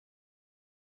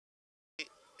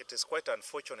it is quite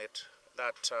unfortunate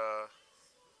that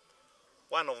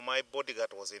one of my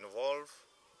bodyguard was involved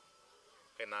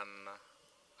in an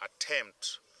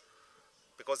attempt,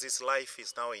 because his life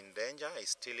is now in danger. He's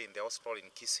still in the hospital in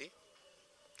Kisii.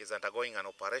 He's undergoing an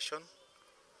operation.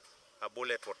 A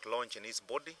bullet was launched in his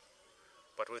body,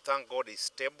 but we thank God he's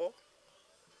stable.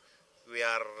 We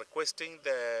are requesting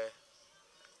the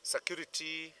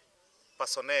security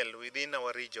personnel within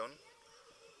our region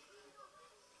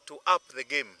to up the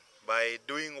game by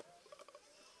doing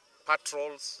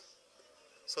patrols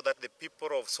so that the people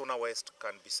of Suna West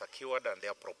can be secured and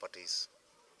their properties.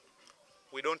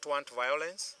 We don't want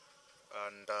violence,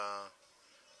 and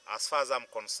as far as I'm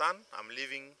concerned, I'm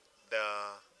leaving the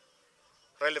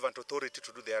relevant authority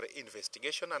to do their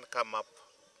investigation and come up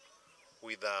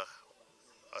with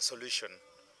a solution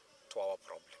to our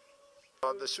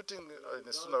problem. The shooting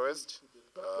in Suna West,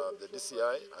 the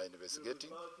DCI are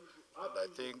investigating, and I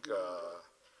think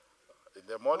in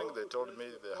the morning they told me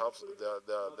there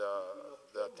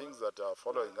are things that are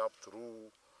following up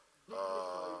through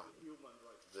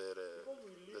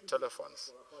the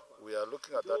telephones. We are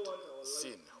looking at that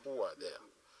scene, who are there,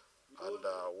 and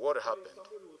what happened.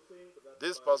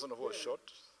 This person who was shot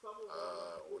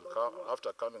will come,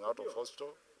 after coming out of hospital,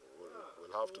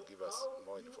 will have to give us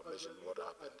more information what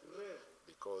happened,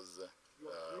 because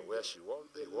where he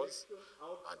was,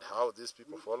 and how these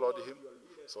people followed him,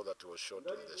 so that he was shot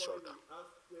in the shoulder.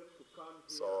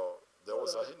 So there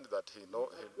was a hint that he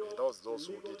knows those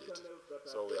who did it.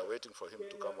 So we are waiting for him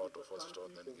to come out of hospital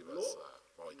and then give us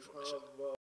more information.